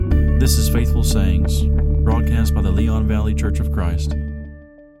This is Faithful Sayings, broadcast by the Leon Valley Church of Christ.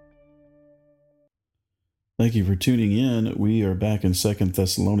 Thank you for tuning in. We are back in 2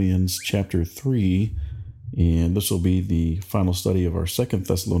 Thessalonians chapter 3, and this will be the final study of our 2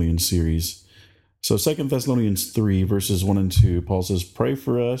 Thessalonians series. So 2 Thessalonians 3, verses 1 and 2, Paul says, "Pray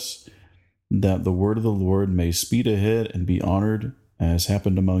for us that the word of the Lord may speed ahead and be honored, as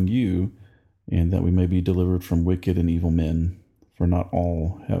happened among you, and that we may be delivered from wicked and evil men, for not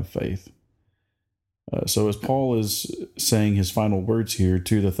all have faith." So as Paul is saying his final words here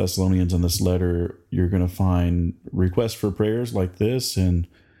to the Thessalonians in this letter, you're going to find requests for prayers like this and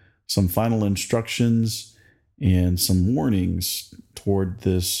some final instructions and some warnings toward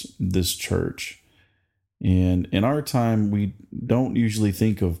this church. And in our time, we don't usually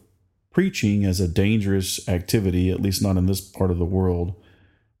think of preaching as a dangerous activity, at least not in this part of the world,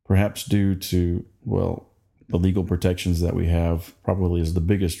 perhaps due to, the legal protections that we have probably is the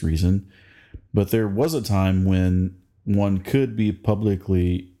biggest reason. But there was a time when one could be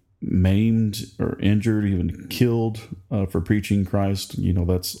publicly maimed or injured, even killed for preaching Christ.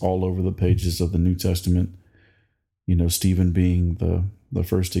 That's all over the pages of the New Testament. Stephen being the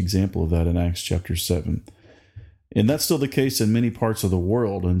first example of that in Acts chapter 7. And that's still the case in many parts of the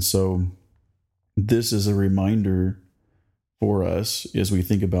world. And so this is a reminder for us as we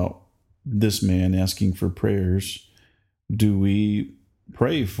think about this man asking for prayers. Do we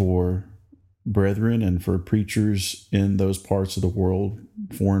pray for brethren and for preachers in those parts of the world,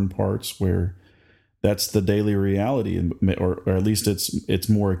 foreign parts, where that's the daily reality, or at least it's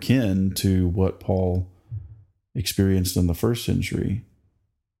more akin to what Paul experienced in the first century?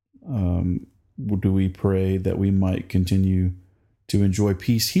 Do we pray that we might continue to enjoy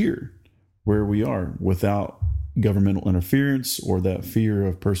peace here where we are without governmental interference or that fear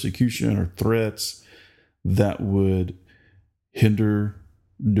of persecution or threats that would hinder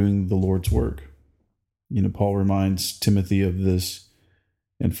doing the Lord's work? Paul reminds Timothy of this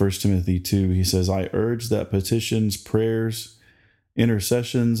in 1 Timothy 2. He says, "I urge that petitions, prayers,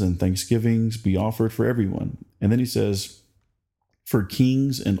 intercessions, and thanksgivings be offered for everyone." And then he says, "For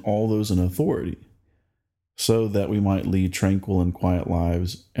kings and all those in authority, so that we might lead tranquil and quiet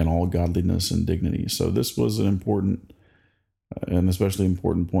lives in all godliness and dignity." So this was an important and especially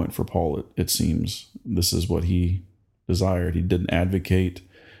important point for Paul, it seems. This is what he desired. He didn't advocate,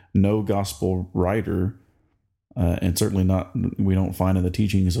 no gospel writer, and certainly not, we don't find in the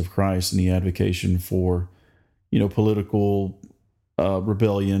teachings of Christ any advocation for, political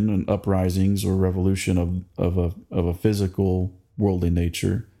rebellion and uprisings or revolution of a physical, worldly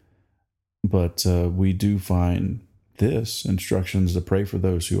nature. But we do find this instructions to pray for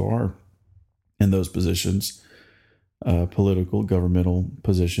those who are in those positions, political, governmental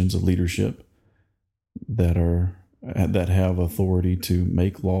positions of leadership that have authority to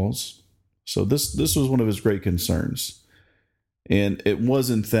make laws. So this was one of his great concerns, and it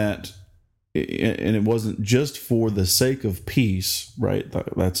wasn't just for the sake of peace, right?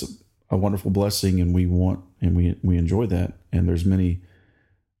 That's a wonderful blessing, and we enjoy that. And there's many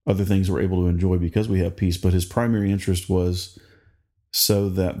other things we're able to enjoy because we have peace. But his primary interest was so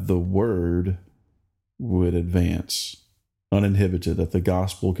that the word would advance uninhibited, that the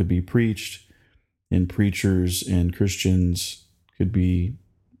gospel could be preached, and preachers and Christians could be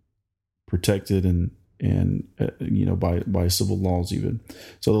protected and by civil laws even.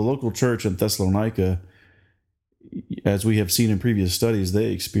 So the local church in Thessalonica, as we have seen in previous studies,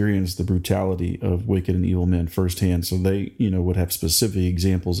 they experienced the brutality of wicked and evil men firsthand. So they, would have specific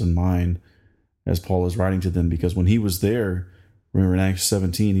examples in mind as Paul is writing to them, because when he was there, remember in Acts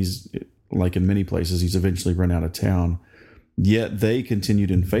 17, he's, like in many places, he's eventually run out of town. Yet they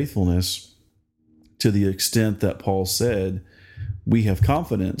continued in faithfulness to the extent that Paul said, "We have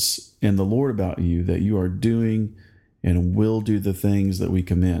confidence in the Lord about you, that you are doing and will do the things that we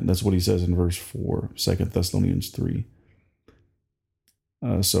commend." That's what he says in verse 4, 2 Thessalonians 3.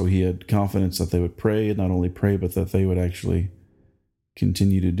 So he had confidence that they would pray, and not only pray, but that they would actually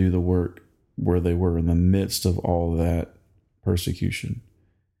continue to do the work where they were in the midst of all that persecution.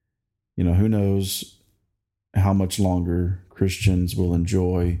 Who knows how much longer Christians will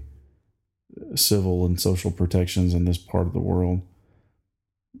enjoy civil and social protections in this part of the world.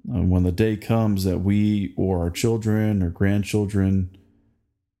 When the day comes that we or our children or grandchildren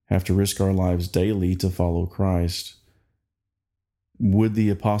have to risk our lives daily to follow Christ, would the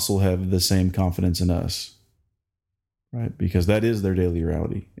apostle have the same confidence in us? Right? Because that is their daily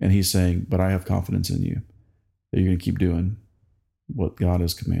reality. And he's saying, but I have confidence in you that you're going to keep doing what God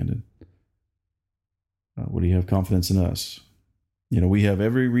has commanded. Would he have confidence in us? We have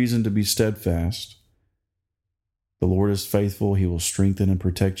every reason to be steadfast The Lord is faithful. He will strengthen and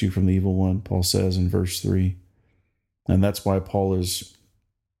protect you from the evil one, Paul says in verse 3. And that's why Paul is,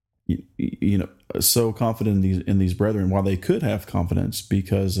 so confident in these brethren, while they could have confidence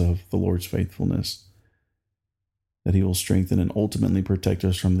because of the Lord's faithfulness, that he will strengthen and ultimately protect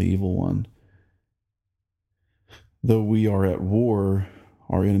us from the evil one. Though we are at war,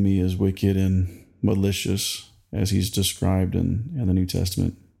 our enemy is wicked and malicious, as he's described in the New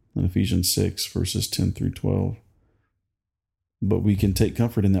Testament, in Ephesians 6, verses 10 through 12. But we can take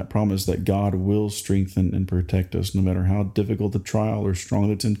comfort in that promise that God will strengthen and protect us no matter how difficult the trial or strong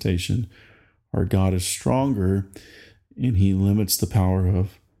the temptation. Our God is stronger, and he limits the power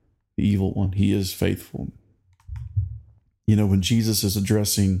of the evil one. He is faithful. When Jesus is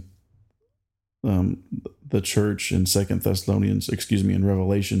addressing the church in in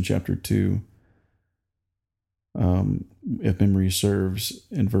Revelation chapter 2, if memory serves,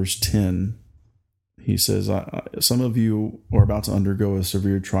 in verse 10, he says, some of you are about to undergo a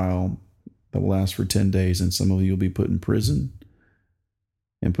severe trial that will last for 10 days, and some of you will be put in prison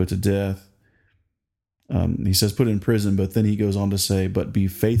and put to death. He says put in prison, but then he goes on to say, but be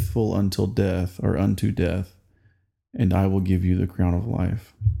faithful until death, or unto death, and I will give you the crown of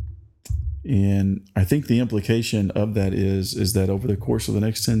life. And I think the implication of that is that over the course of the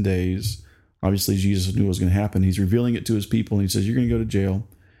next 10 days, obviously Jesus knew what was going to happen. He's revealing it to his people, and he says, you're going to go to jail.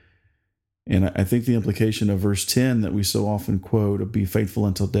 And I think the implication of verse 10 that we so often quote, of be faithful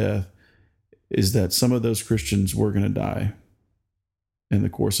until death, is that some of those Christians were going to die in the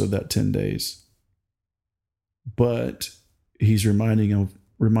course of that 10 days. But he's reminding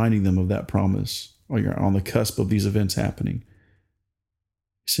them of that promise. You're on the cusp of these events happening.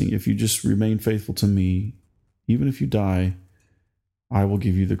 He's saying, if you just remain faithful to me, even if you die, I will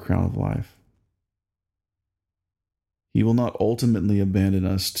give you the crown of life. He will not ultimately abandon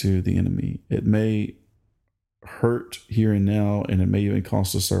us to the enemy. It may hurt here and now, and it may even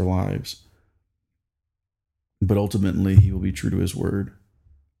cost us our lives. But ultimately, he will be true to his word.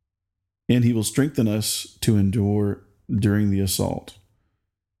 And he will strengthen us to endure during the assault.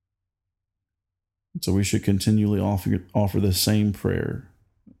 So we should continually offer the same prayer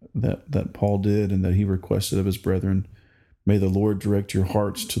that Paul did and that he requested of his brethren. May the Lord direct your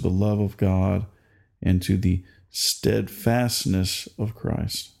hearts to the love of God and to the steadfastness of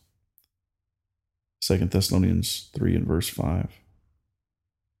Christ. 2 Thessalonians 3 and verse 5.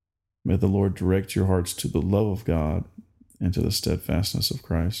 May the Lord direct your hearts to the love of God and to the steadfastness of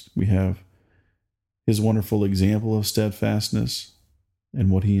Christ. We have his wonderful example of steadfastness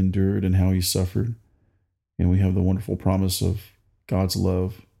and what he endured and how he suffered. And we have the wonderful promise of God's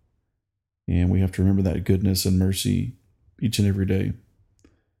love. And we have to remember that goodness and mercy each and every day.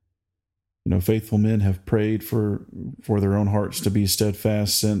 Faithful men have prayed for their own hearts to be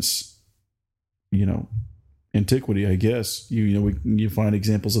steadfast since, antiquity, I guess. You find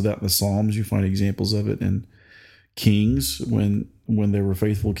examples of that in the Psalms. You find examples of it in Kings when there were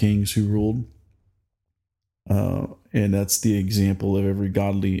faithful kings who ruled. And that's the example of every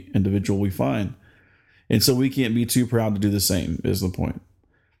godly individual we find. And so we can't be too proud to do the same, is the point.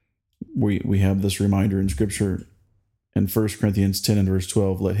 We have this reminder in Scripture in 1 Corinthians 10 and verse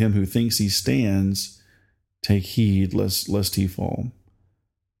 12, let him who thinks he stands take heed lest he fall.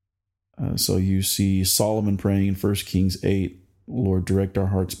 So you see Solomon praying in 1 Kings 8, Lord, direct our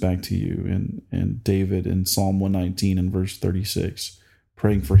hearts back to you. And David in Psalm 119 and verse 36,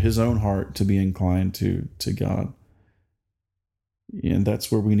 praying for his own heart to be inclined to God. And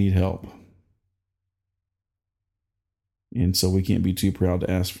that's where we need help. And so we can't be too proud to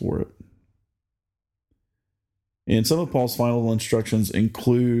ask for it. And some of Paul's final instructions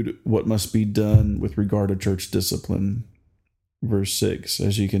include what must be done with regard to church discipline. Verse 6,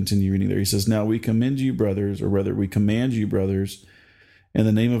 as you continue reading there, he says, now we commend you, brothers, or rather we command you, brothers, in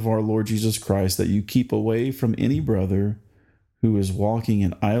the name of our Lord Jesus Christ, that you keep away from any brother who is walking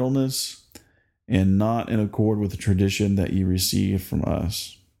in idleness and not in accord with the tradition that you received from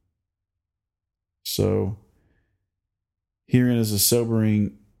us. So, herein is a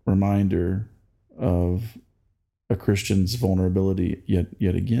sobering reminder of a Christian's vulnerability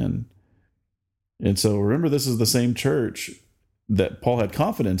yet again. And so remember, this is the same church that Paul had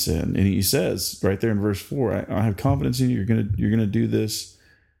confidence in. And he says right there in verse 4, I have confidence in you. You're gonna do this.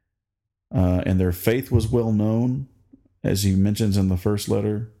 And their faith was well known, as he mentions in the first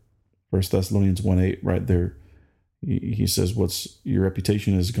letter, 1 Thessalonians 1:8, right there. He says, your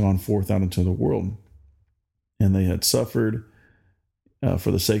reputation has gone forth out into the world. And they had suffered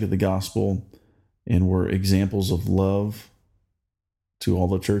for the sake of the gospel and were examples of love to all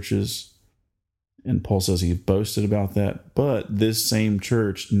the churches. And Paul says he boasted about that. But this same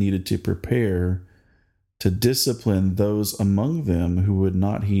church needed to prepare to discipline those among them who would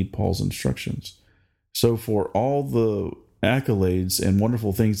not heed Paul's instructions. So for all the accolades and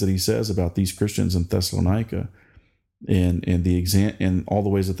wonderful things that he says about these Christians in Thessalonica, and all the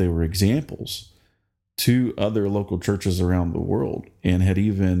ways that they were examples to other local churches around the world, and had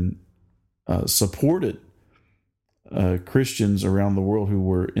even supported Christians around the world who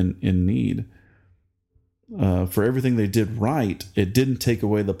were in need, for everything they did right, it didn't take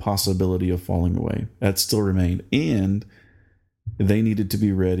away the possibility of falling away. That still remained, and they needed to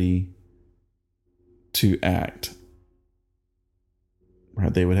be ready to act.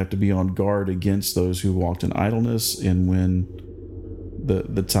 Right? They would have to be on guard against those who walked in idleness, and when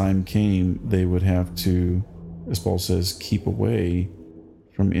the time came, they would have to, as Paul says, keep away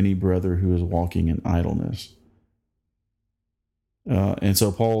from any brother who is walking in idleness. And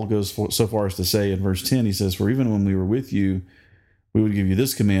so Paul goes so far as to say in verse 10, he says, "For even when we were with you, we would give you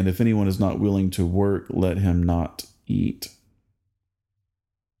this command: if anyone is not willing to work, let him not eat."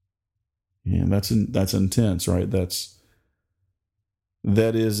 And that's intense, right?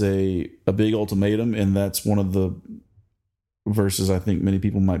 That is a big ultimatum, and that's one of the verses I think many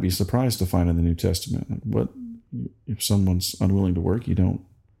people might be surprised to find in the New Testament. Like, what if someone's unwilling to work?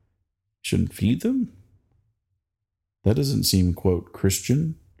 Shouldn't feed them? That doesn't seem, quote,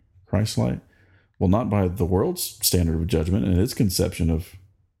 Christian, Christ-like. Well, not by the world's standard of judgment and its conception of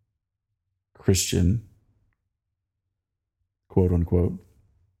Christian, quote unquote.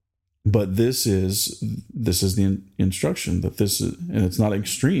 But this is the instruction that this is, and it's not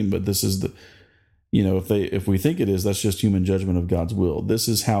extreme, but this is the, if we think it is, that's just human judgment of God's will. This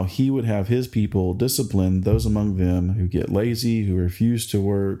is how he would have his people discipline those among them who get lazy, who refuse to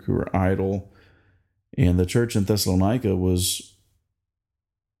work, who are idle. And the church in Thessalonica was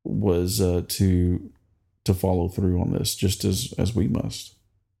to follow through on this, just as we must.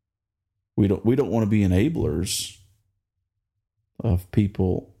 We don't want to be enablers of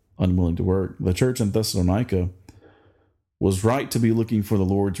people unwilling to work. The church in Thessalonica was right to be looking for the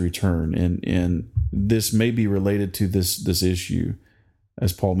Lord's return, and this may be related to this issue,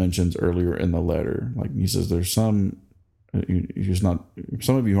 as Paul mentions earlier in the letter. Like he says, there's some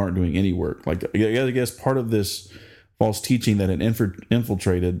of you aren't doing any work. Like, I guess part of this false teaching that had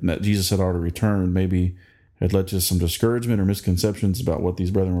infiltrated, that Jesus had already returned, maybe had led to some discouragement or misconceptions about what these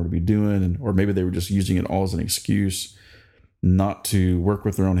brethren were to be doing, or maybe they were just using it all as an excuse not to work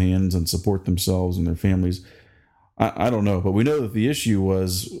with their own hands and support themselves and their families. I don't know, but we know that the issue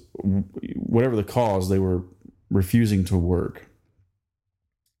was, whatever the cause, they were refusing to work,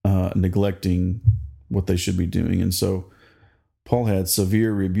 neglecting what they should be doing. And so Paul had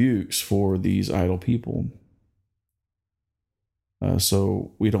severe rebukes for these idle people.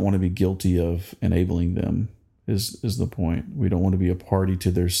 So we don't want to be guilty of enabling them, is the point. We don't want to be a party to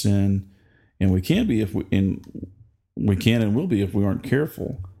their sin, and we can be we can and will be if we aren't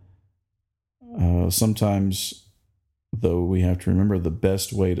careful. Sometimes, though, we have to remember the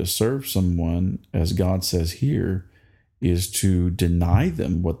best way to serve someone, as God says here, is to deny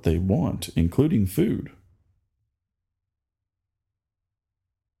them what they want, including food.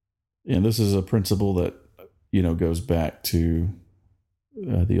 And this is a principle that, goes back to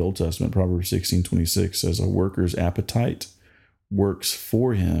the Old Testament. Proverbs 16:26 says, "A worker's appetite works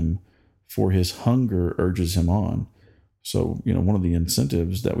for him, for his hunger urges him on." So, one of the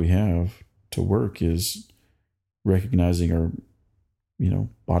incentives that we have to work is recognizing our,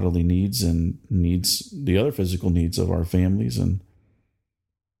 bodily needs and the other physical needs of our families and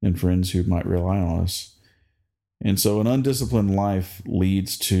friends who might rely on us. And so an undisciplined life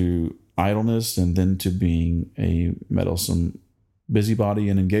leads to idleness, and then to being a meddlesome busybody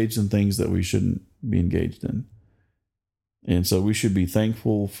and engaged in things that we shouldn't be engaged in. And so we should be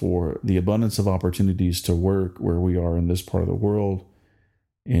thankful for the abundance of opportunities to work where we are in this part of the world,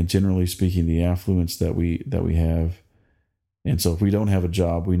 and generally speaking, the affluence that we have. And so if we don't have a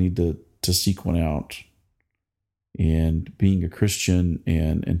job, we need to seek one out. And being a Christian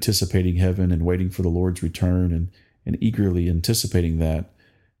and anticipating heaven and waiting for the Lord's return and eagerly anticipating that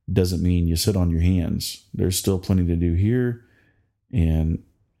doesn't mean you sit on your hands. There's still plenty to do here, and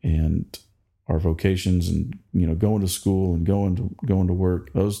our vocations and going to school and going to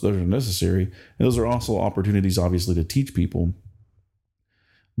work, those are necessary, and those are also opportunities, obviously, to teach people.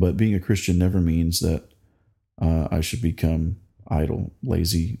 But being a Christian never means that I should become idle,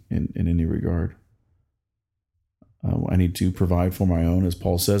 lazy in any regard. I need to provide for my own, as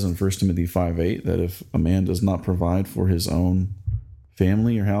Paul says in 1 Timothy 5:8, that if a man does not provide for his own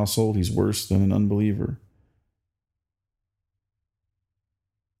family or household, he's worse than an unbeliever.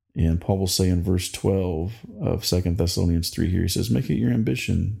 And Paul will say in verse 12 of 2 Thessalonians 3 here, he says, "Make it your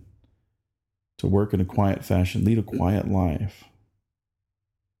ambition work in a quiet fashion, lead a quiet life.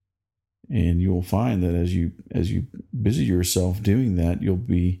 And you'll find that as you busy yourself doing that, there'll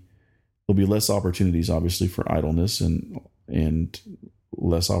be less opportunities, obviously, for idleness and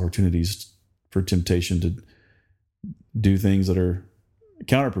less opportunities for temptation to do things that are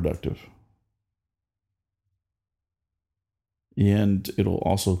counterproductive. And it'll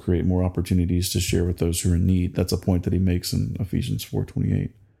also create more opportunities to share with those who are in need. That's a point that he makes in Ephesians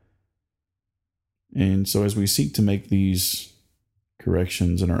 4:28. And so as we seek to make these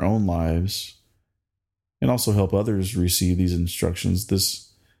corrections in our own lives and also help others receive these instructions,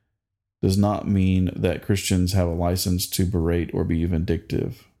 this does not mean that Christians have a license to berate or be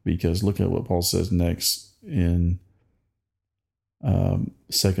vindictive, because look at what Paul says next in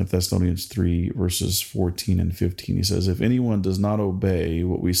 2 Thessalonians 3 verses 14 and 15. He says, "If anyone does not obey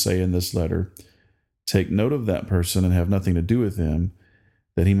what we say in this letter, take note of that person and have nothing to do with him,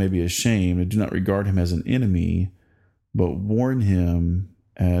 that he may be ashamed, and do not regard him as an enemy, but warn him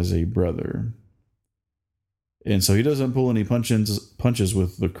as a brother." And so he doesn't pull any punches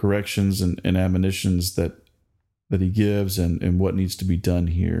with the corrections and admonitions that he gives and what needs to be done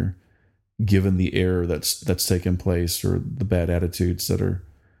here, given the error that's taken place or the bad attitudes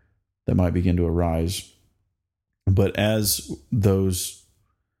that might begin to arise. But as those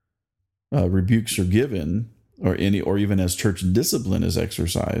rebukes are given, or even as church discipline is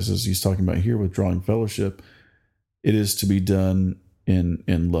exercised, as he's talking about here, withdrawing fellowship, it is to be done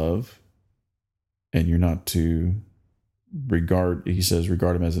in love, and you're not to regard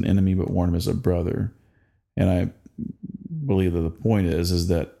him as an enemy, but warn him as a brother. And I believe that the point is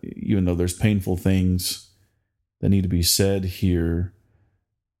that even though there's painful things that need to be said here,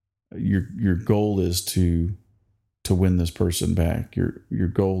 your goal is to win this person back. Your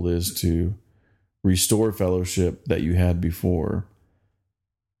goal is to restore fellowship that you had before.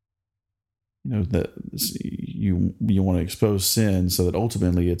 That you want to expose sin so that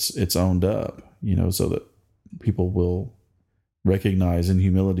ultimately it's owned up, so that people will recognize in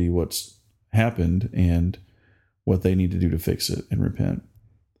humility what's happened and what they need to do to fix it and repent.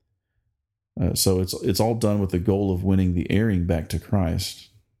 So it's all done with the goal of winning the erring back to Christ.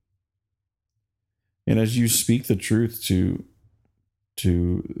 And as you speak the truth to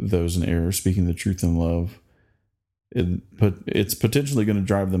those in error, speaking the truth in love, it's potentially going to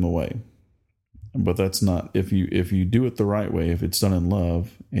drive them away. But that's not, if you do it the right way, if it's done in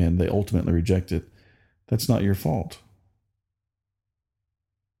love and they ultimately reject it, that's not your fault.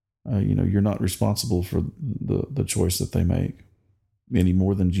 You're not responsible for the choice that they make, any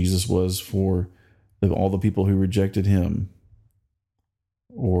more than Jesus was for all the people who rejected him,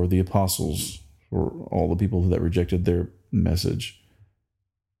 or the apostles, or all the people that rejected their message.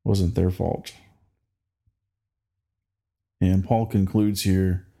 It wasn't their fault. And Paul concludes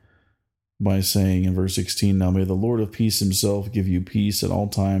here by saying in verse 16, "Now may the Lord of peace himself give you peace at all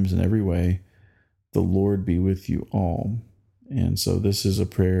times and every way. The Lord be with you all." And so this is a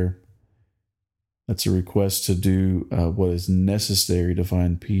prayer that's a request to do what is necessary to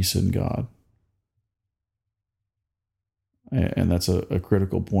find peace in God. And that's a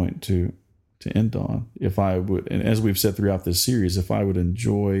critical point to end on. If I would, and as we've said throughout this series, if I would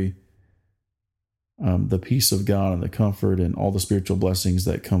enjoy the peace of God and the comfort and all the spiritual blessings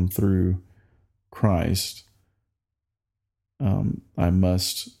that come through Christ, I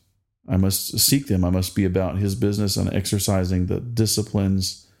must seek them. I must be about his business and exercising the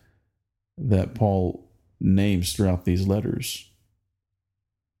disciplines that Paul names throughout these letters.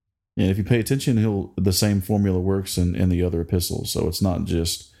 And if you pay attention, the same formula works in the other epistles. So it's not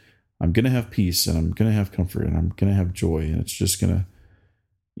just, I'm going to have peace and I'm going to have comfort and I'm going to have joy and it's just going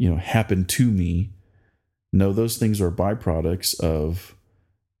to, happen to me. No, those things are byproducts of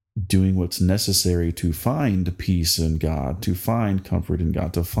doing what's necessary to find peace in God, to find comfort in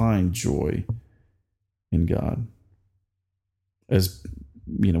God, to find joy in God. As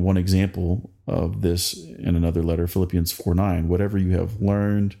one example of this in another letter, Philippians 4:9, "Whatever you have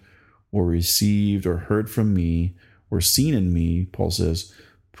learned or received or heard from me or seen in me," Paul says,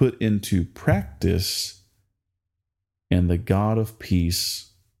 "put into practice, and the God of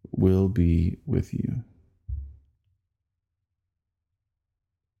peace will be with you."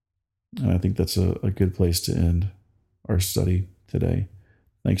 And I think that's a good place to end our study today.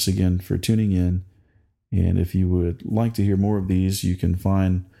 Thanks again for tuning in. And if you would like to hear more of these, you can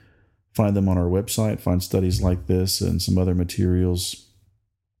find them on our website, find studies like this and some other materials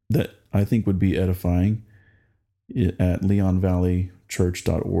that I think would be edifying at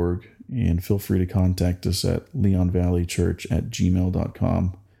leonvalleychurch.org. And feel free to contact us at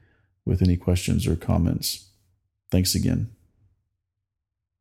leonvalleychurch@gmail.com with any questions or comments. Thanks again.